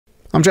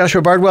I'm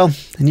Joshua Bardwell,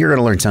 and you're going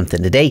to learn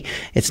something today.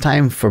 It's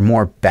time for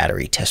more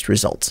battery test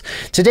results.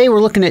 Today,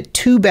 we're looking at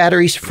two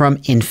batteries from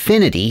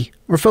Infinity.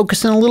 We're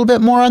focusing a little bit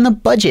more on the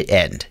budget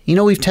end. You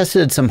know, we've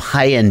tested some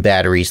high-end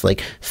batteries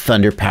like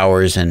Thunder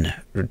Powers and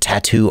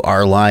Tattoo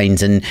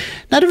R-Lines, and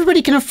not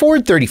everybody can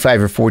afford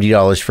 $35 or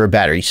 $40 for a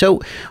battery. So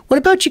what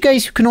about you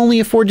guys who can only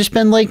afford to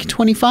spend like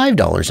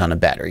 $25 on a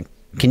battery?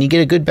 Can you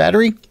get a good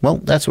battery? Well,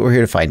 that's what we're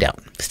here to find out.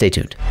 Stay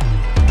tuned.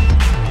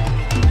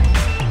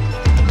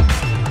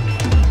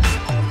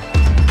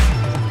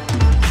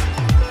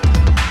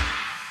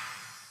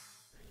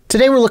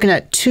 Today we're looking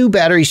at two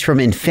batteries from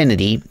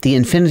Infinity, the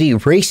Infinity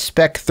Race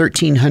Spec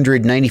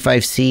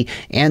 1395C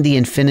and the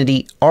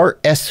Infinity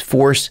RS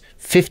Force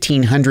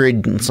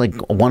 1500, it's like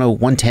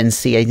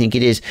 110C I think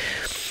it is.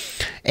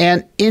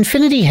 And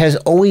Infinity has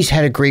always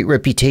had a great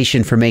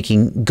reputation for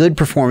making good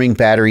performing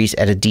batteries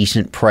at a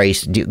decent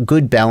price,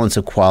 good balance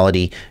of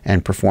quality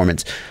and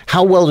performance.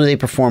 How well do they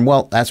perform?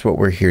 Well, that's what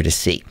we're here to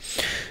see.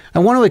 I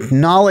want to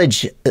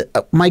acknowledge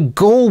my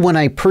goal when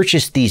I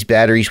purchased these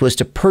batteries was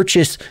to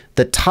purchase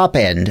the top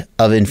end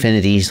of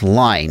Infinity's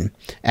line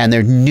and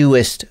their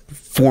newest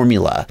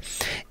formula.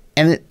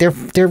 And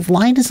their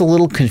line is a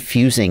little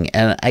confusing.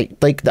 And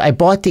I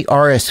bought the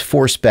RS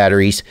Force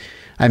batteries.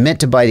 I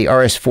meant to buy the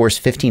RS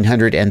Force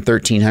 1500 and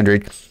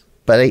 1300,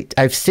 but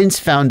I've since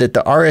found that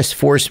the RS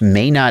Force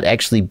may not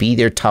actually be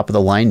their top of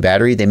the line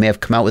battery. They may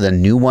have come out with a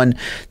new one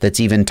that's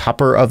even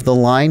topper of the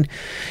line.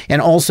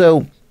 And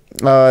also,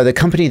 the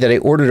company that I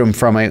ordered them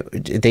from,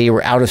 they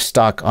were out of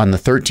stock on the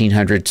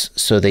 1300s,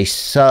 so they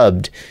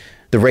subbed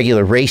the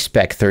regular Race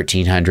Spec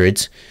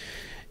 1300s.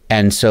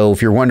 And so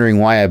if you're wondering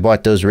why I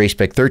bought those Race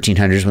Spec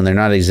 1300s when they're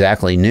not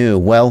exactly new,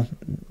 well,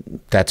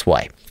 that's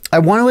why. I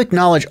want to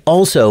acknowledge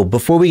also,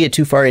 before we get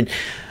too far in,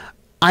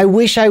 I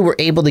wish I were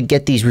able to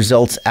get these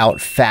results out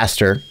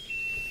faster.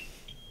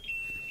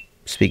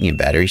 Speaking of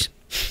batteries.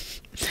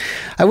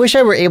 I wish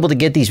I were able to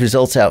get these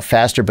results out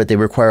faster, but they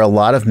require a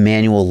lot of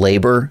manual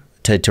labor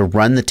to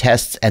run the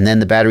tests, and then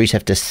the batteries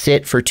have to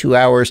sit for 2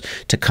 hours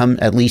to come,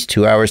 at least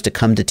 2 hours to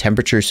come to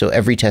temperature, so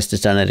every test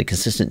is done at a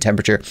consistent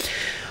temperature.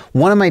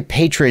 One of my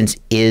patrons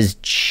is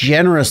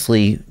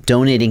generously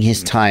donating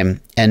his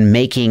time and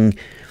making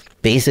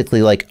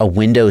basically like a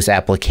Windows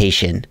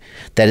application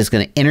that is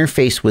going to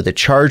interface with a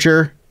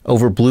charger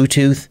over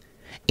Bluetooth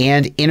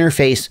and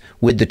interface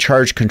with the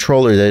charge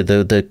controller,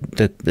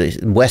 the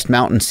West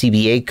Mountain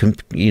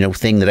CBA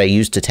thing that I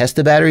use to test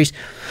the batteries,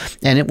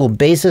 and it will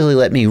basically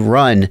let me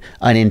run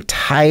an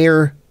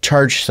entire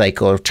charge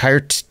cycle or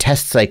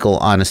test cycle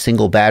on a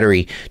single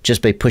battery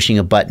just by pushing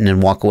a button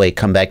and walk away,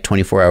 come back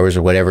 24 hours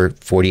or whatever,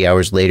 40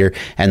 hours later,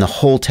 and the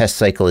whole test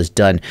cycle is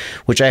done,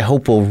 which I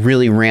hope will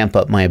really ramp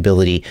up my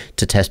ability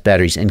to test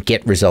batteries and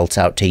get results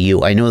out to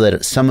you. I know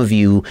that some of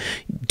you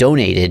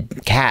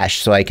donated cash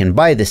so I can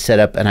buy this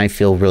setup, and I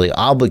feel really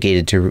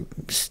obligated to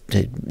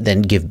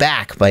then give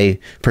back by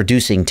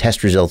producing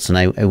test results, and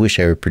I wish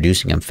I were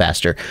producing them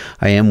faster.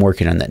 I am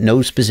working on that.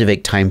 No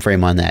specific time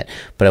frame on that,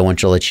 but I want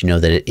to let you know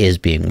that it is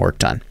being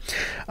worked on.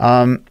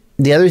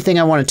 The other thing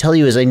I want to tell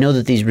you is I know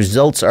that these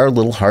results are a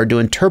little hard to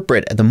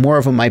interpret. The more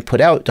of them I put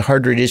out, the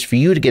harder it is for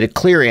you to get a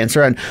clear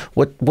answer on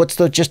what's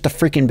just the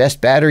freaking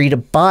best battery to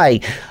buy.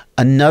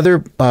 Another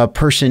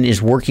person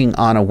is working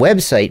on a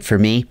website for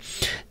me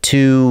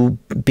to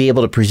be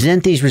able to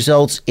present these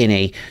results in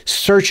a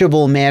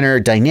searchable manner,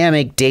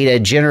 dynamic data,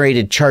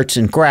 generated charts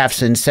and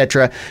graphs,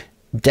 etc.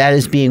 That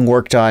is being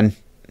worked on.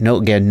 No,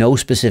 again, no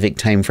specific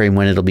time frame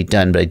when it'll be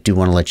done, but I do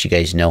want to let you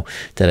guys know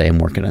that I am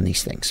working on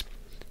these things.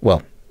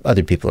 Well,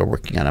 other people are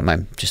working on them.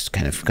 I'm just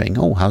kind of going,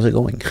 oh, how's it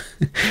going?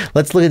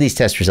 Let's look at these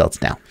test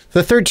results now. The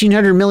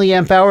 1300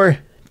 milliamp hour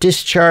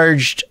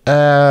discharged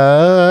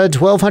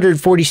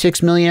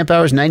 1246 milliamp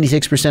hours,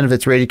 96% of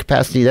its rated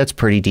capacity. That's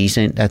pretty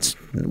decent. That's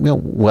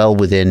well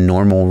within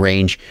normal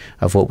range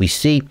of what we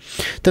see.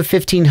 The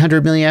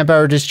 1500 milliamp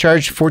hour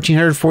discharged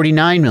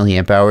 1449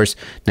 milliamp hours,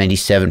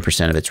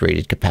 97% of its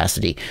rated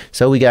capacity.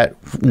 So we got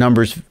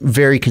numbers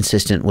very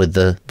consistent with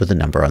the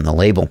number on the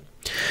label.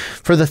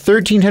 For the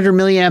 1300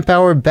 milliamp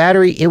hour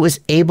battery, it was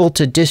able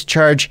to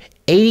discharge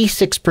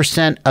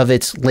 86% of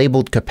its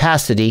labeled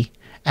capacity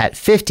at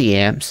 50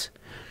 amps.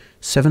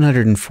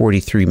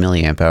 743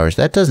 milliamp hours.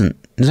 That doesn't,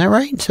 is that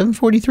right?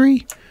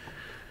 743?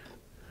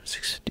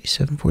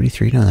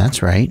 743, no,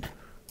 that's right.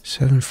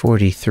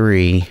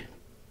 743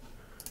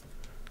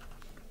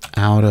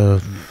 out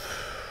of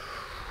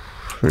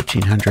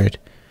 1300.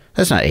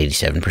 That's not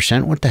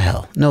 87%. What the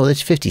hell? No,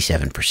 that's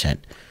 57%.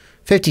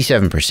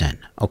 57%.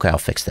 Okay, I'll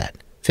fix that.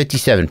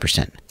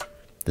 57%.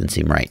 Doesn't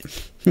seem right.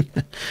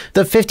 The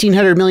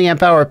 1500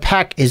 milliamp hour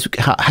pack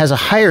has a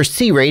higher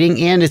C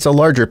rating and it's a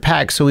larger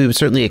pack, so we would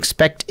certainly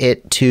expect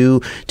it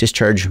to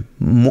discharge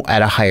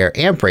at a higher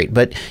amp rate.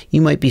 But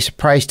you might be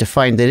surprised to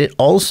find that it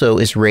also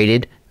is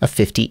rated a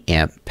 50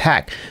 amp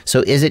pack.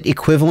 So is it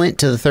equivalent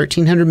to the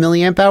 1300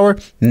 milliamp hour?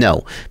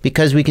 No,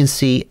 because we can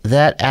see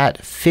that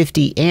at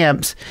 50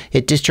 amps,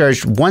 it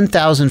discharged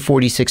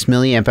 1046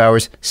 milliamp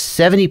hours,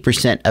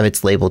 70% of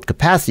its labeled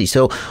capacity.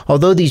 So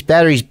although these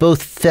batteries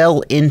both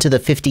fell into the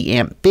 50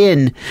 amp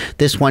bin,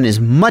 this one is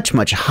much,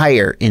 much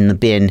higher in the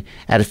bin.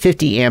 At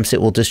 50 amps,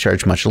 it will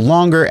discharge much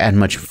longer and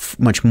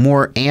much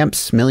more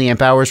amps,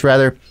 milliamp hours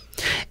rather.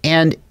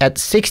 And at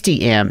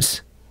 60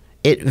 amps,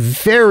 it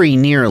very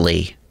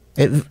nearly,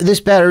 this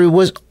battery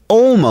was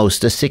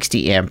almost a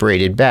 60 amp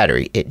rated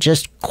battery. It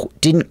just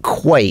didn't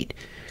quite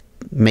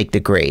make the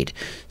grade.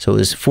 So it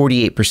was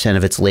 48%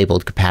 of its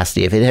labeled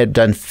capacity. If it had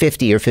done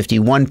 50 or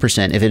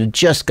 51%, if it had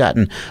just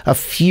gotten a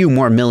few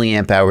more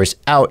milliamp hours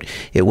out,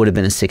 it would have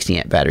been a 60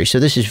 amp battery. So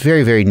this is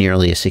very, very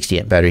nearly a 60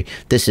 amp battery.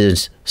 This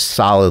is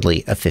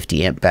solidly a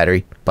 50 amp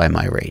battery by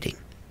my rating.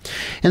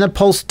 In the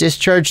pulse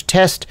discharge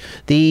test,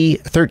 the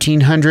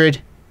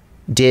 1300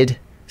 did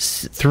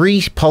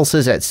 3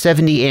 pulses at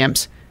 70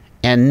 amps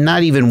and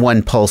not even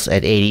 1 pulse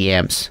at 80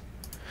 amps.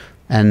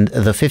 And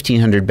the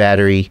 1500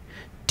 battery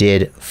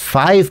did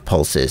 5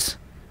 pulses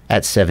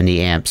at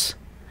 70 amps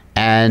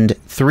and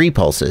 3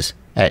 pulses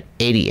at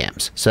 80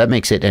 amps. So that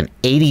makes it an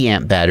 80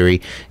 amp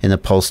battery in the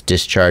pulse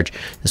discharge.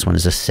 This one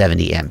is a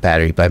 70 amp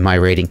battery by my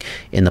rating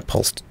in the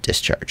pulse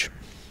discharge.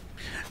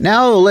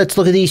 Now let's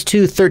look at these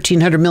two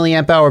 1300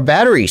 milliamp hour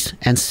batteries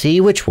and see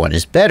which one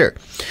is better.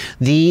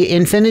 The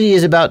Infinity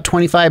is about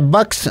 25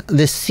 bucks.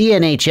 The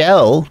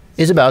CNHL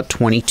is about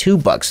 22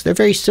 bucks. They're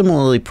very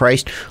similarly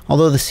priced,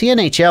 although the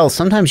CNHL,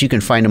 sometimes you can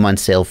find them on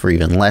sale for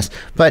even less,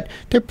 but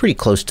they're pretty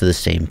close to the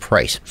same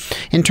price.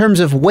 In terms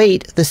of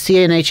weight, the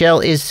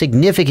CNHL is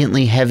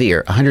significantly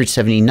heavier,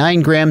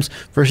 179 grams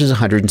versus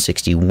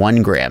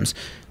 161 grams.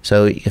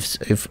 So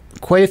if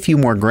quite a few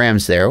more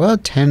grams there, well,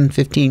 10,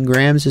 15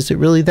 grams, is it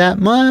really that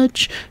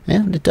much?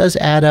 And it does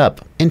add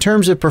up. In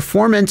terms of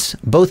performance,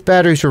 both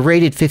batteries were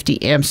rated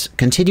 50 amps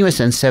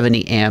continuous and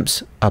 70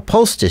 amps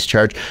pulse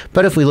discharge.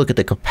 But if we look at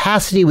the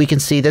capacity, we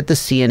can see that the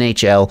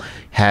CNHL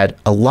had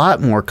a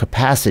lot more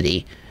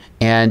capacity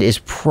and is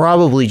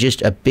probably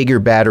just a bigger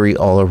battery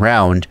all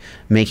around,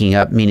 making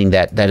up, meaning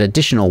that that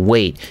additional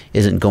weight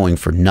isn't going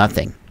for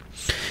nothing.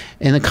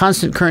 In the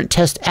constant current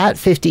test at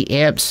 50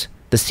 amps,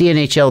 the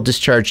CNHL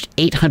discharged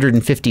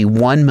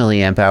 851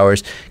 milliamp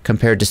hours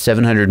compared to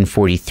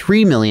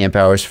 743 milliamp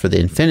hours for the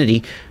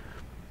Infinity.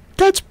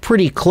 That's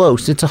pretty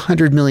close. It's a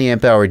 100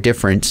 milliamp hour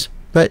difference,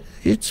 but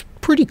it's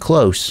pretty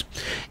close.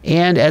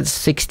 And at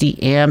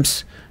 60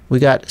 amps, we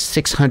got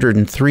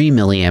 603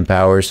 milliamp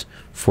hours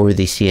for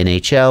the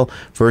CNHL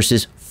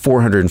versus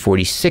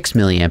 446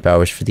 milliamp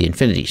hours for the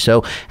Infinity.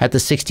 So at the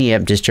 60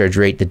 amp discharge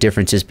rate, the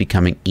difference is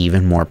becoming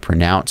even more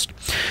pronounced.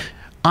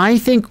 I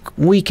think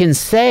we can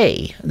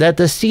say that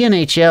the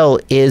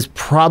CNHL is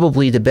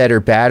probably the better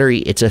battery.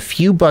 It's a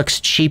few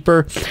bucks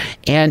cheaper,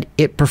 and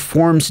it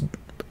performs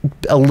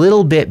a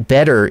little bit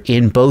better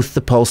in both the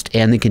pulsed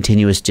and the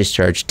continuous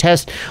discharge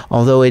test,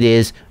 although it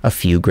is a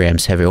few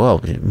grams heavier.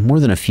 Well,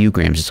 more than a few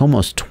grams. It's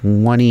almost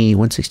 20,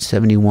 160,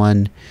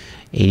 71,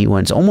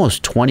 81. It's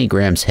almost 20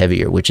 grams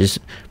heavier, which is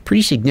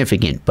pretty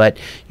significant, but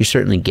you're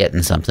certainly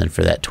getting something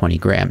for that 20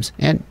 grams,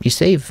 and you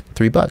save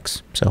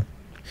 $3. So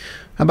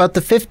how about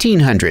the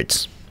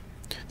 1500s?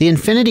 The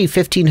Infinity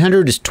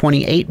 1500 is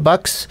 28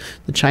 bucks.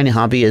 The China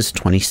Hobby is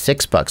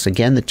 26 bucks.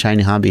 Again, the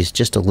China Hobby is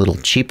just a little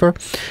cheaper.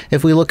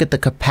 If we look at the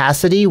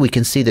capacity, we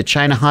can see the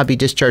China Hobby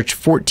discharged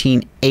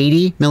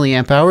 1480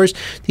 milliamp hours.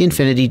 The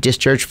Infinity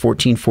discharged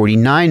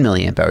 1449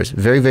 milliamp hours.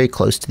 Very, very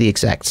close to the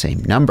exact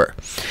same number.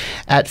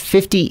 At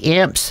 50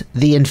 amps,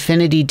 the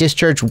Infinity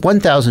discharged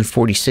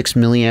 1046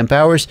 milliamp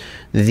hours.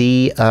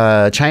 The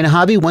China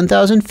Hobby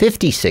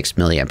 1056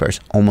 milliamp hours.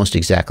 Almost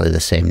exactly the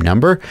same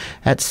number.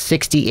 At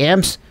 60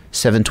 amps,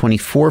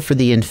 724 for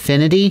the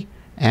Infinity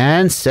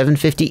and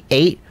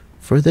 758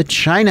 for the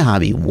China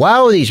Hobby.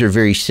 Wow, these are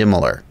very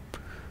similar.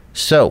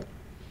 So,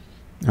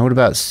 now what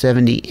about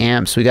 70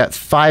 amps? We got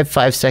 5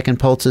 5-second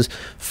pulses,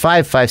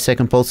 5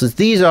 5-second pulses.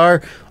 These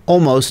are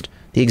almost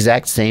the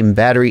exact same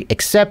battery,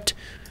 except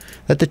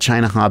that the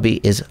China Hobby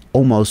is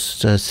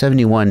almost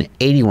 71,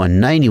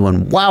 81,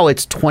 91. Wow,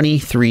 it's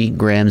 23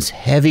 grams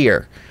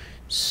heavier.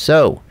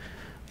 So,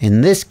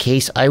 in this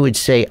case, I would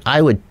say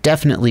I would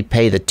definitely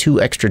pay the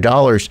 $2 extra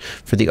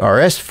for the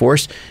RS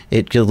Force.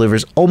 It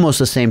delivers almost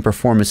the same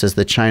performance as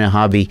the China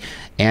Hobby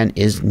and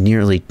is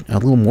nearly a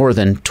little more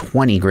than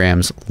 20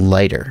 grams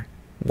lighter.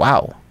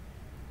 Wow,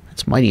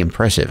 that's mighty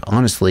impressive.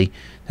 Honestly,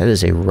 that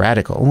is a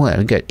radical. Oh,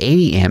 I got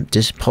 80 amp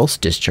pulse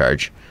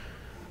discharge.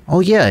 Oh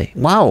yeah,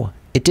 wow,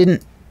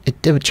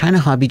 the China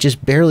Hobby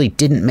just barely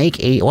didn't make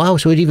 80. Wow,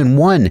 so it even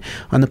won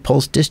on the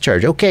pulse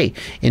discharge. Okay,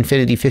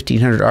 Infinity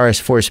 1500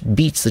 RS Force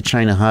beats the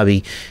China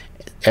Hobby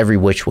every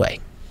which way.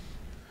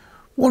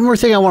 One more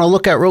thing I want to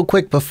look at real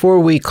quick before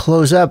we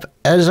close up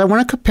is I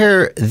want to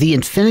compare the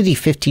Infinity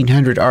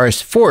 1500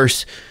 RS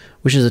Force,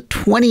 which is a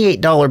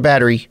 $28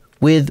 battery,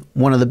 with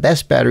one of the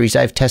best batteries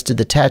I've tested,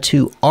 the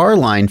Tattoo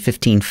R-Line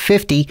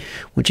 1550,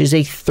 which is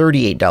a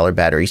 $38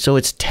 battery. So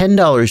it's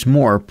 $10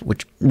 more,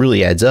 which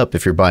really adds up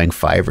if you're buying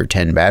 5 or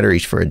 10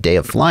 batteries for a day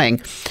of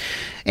flying.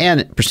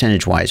 And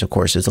percentage-wise, of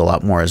course, it's a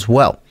lot more as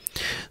well.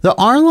 The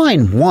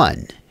R-Line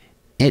won.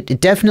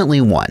 It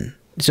definitely won.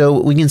 So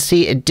we can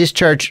see it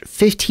discharged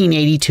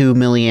 1582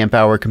 milliamp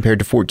hour compared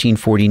to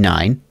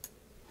 1449.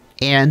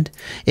 And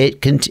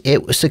it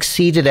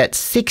succeeded at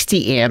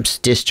 60 amps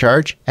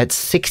discharge. At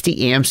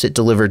 60 amps, it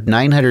delivered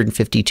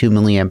 952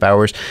 milliamp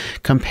hours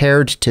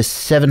compared to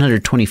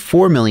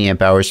 724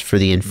 milliamp hours for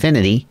the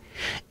Infinity.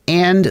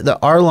 And the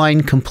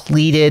R-Line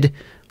completed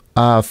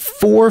 4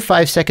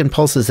 5-second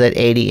pulses at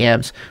 80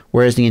 amps,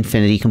 whereas the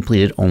Infinity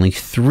completed only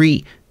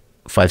 3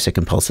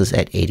 5-second pulses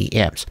at 80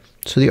 amps.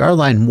 So the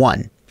R-Line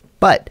won.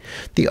 But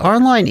the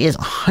R-Line is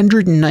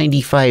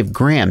 195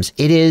 grams.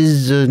 It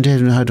is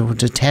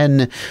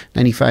 10,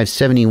 95,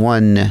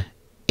 71,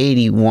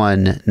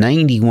 81,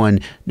 91.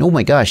 Oh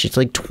my gosh, it's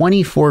like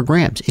 24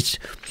 grams.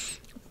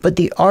 But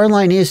the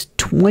R-Line is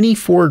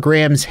 24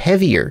 grams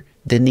heavier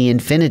than the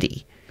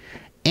Infinity.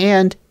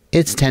 And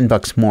it's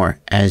 $10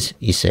 more, as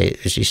you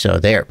saw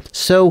there.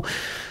 So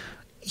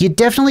you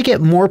definitely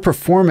get more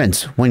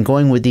performance when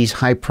going with these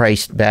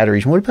high-priced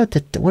batteries. What about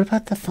the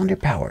Thunder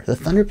Power? The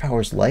Thunder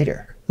Power is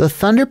lighter. The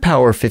Thunder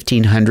Power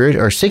 1500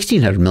 or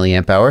 1600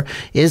 milliamp hour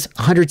is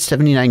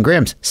 179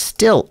 grams,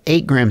 still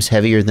 8 grams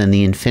heavier than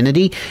the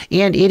Infinity,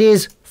 and it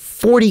is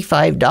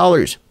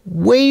 $45,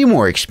 way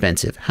more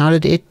expensive. How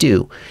did it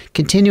do?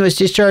 Continuous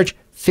discharge,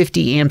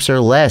 50 amps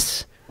or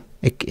less.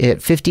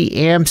 At 50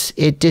 amps,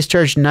 it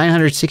discharged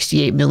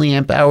 968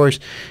 milliamp hours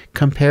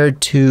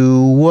compared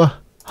to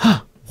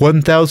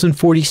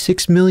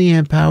 1046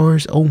 milliamp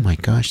hours. Oh my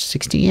gosh,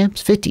 60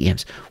 amps, 50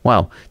 amps.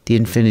 Wow, the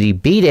Infinity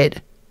beat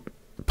it.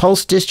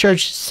 Pulse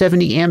discharge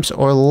 70 amps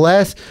or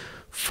less,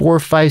 4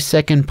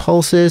 5-second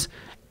pulses,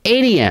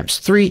 80 amps,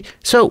 3.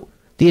 So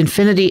the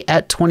Infinity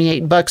at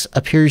 $28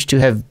 appears to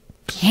have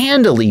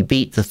handily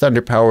beat the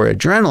Thunder Power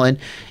Adrenaline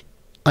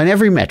on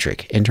every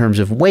metric in terms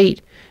of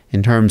weight,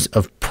 in terms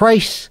of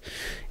price,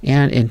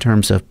 and in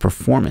terms of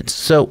performance.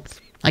 So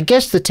I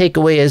guess the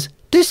takeaway is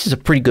this is a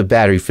pretty good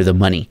battery for the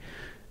money.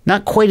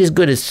 Not quite as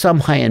good as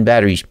some high-end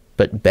batteries,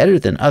 but better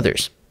than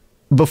others.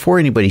 Before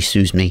anybody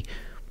sues me,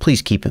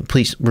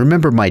 please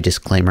remember my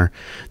disclaimer.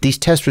 These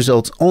test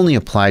results only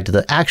apply to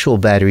the actual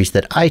batteries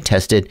that I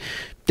tested.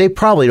 They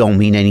probably don't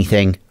mean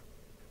anything.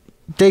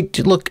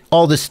 Look,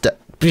 all this stuff,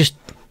 just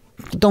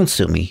don't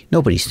sue me.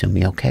 Nobody sue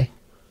me, okay?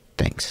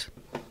 Thanks.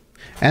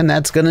 And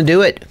that's going to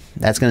do it.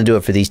 That's going to do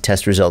it for these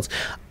test results.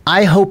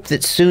 I hope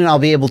that soon I'll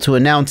be able to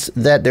announce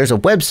that there's a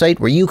website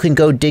where you can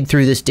go dig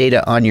through this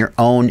data on your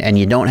own and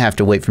you don't have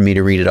to wait for me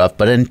to read it off.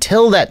 But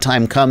until that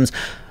time comes,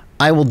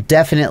 I will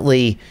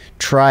definitely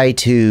try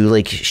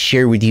to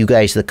share with you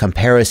guys the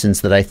comparisons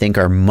that I think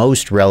are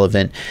most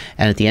relevant.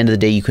 And at the end of the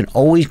day, you can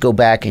always go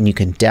back and you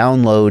can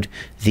download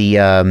the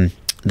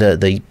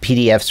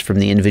PDFs from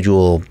the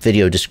individual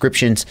video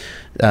descriptions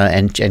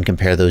and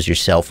compare those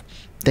yourself.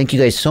 Thank you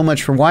guys so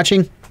much for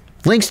watching.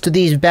 Links to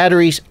these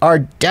batteries are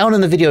down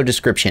in the video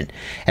description.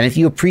 And if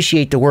you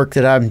appreciate the work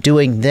that I'm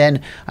doing,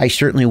 then I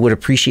certainly would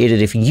appreciate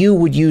it if you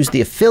would use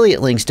the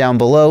affiliate links down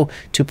below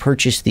to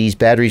purchase these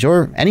batteries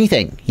or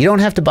anything. You don't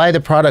have to buy the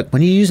product.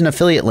 When you use an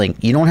affiliate link,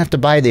 you don't have to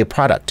buy the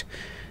product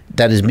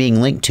that is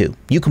being linked to.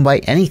 You can buy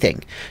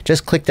anything.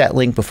 Just click that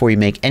link before you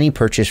make any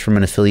purchase from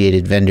an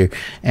affiliated vendor,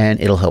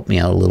 and it'll help me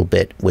out a little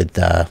bit with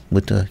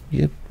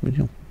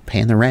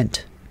paying the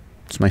rent.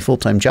 It's my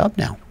full-time job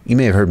now. You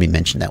may have heard me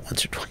mention that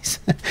once or twice.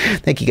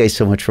 Thank you guys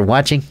so much for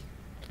watching.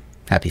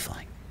 Happy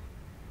flying.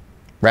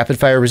 Rapid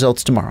fire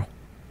results tomorrow.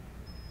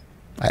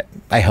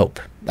 I hope.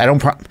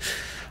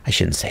 I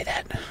shouldn't say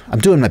that. I'm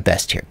doing my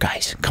best here,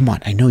 guys. Come on.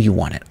 I know you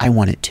want it. I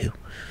want it too.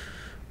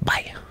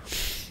 Bye.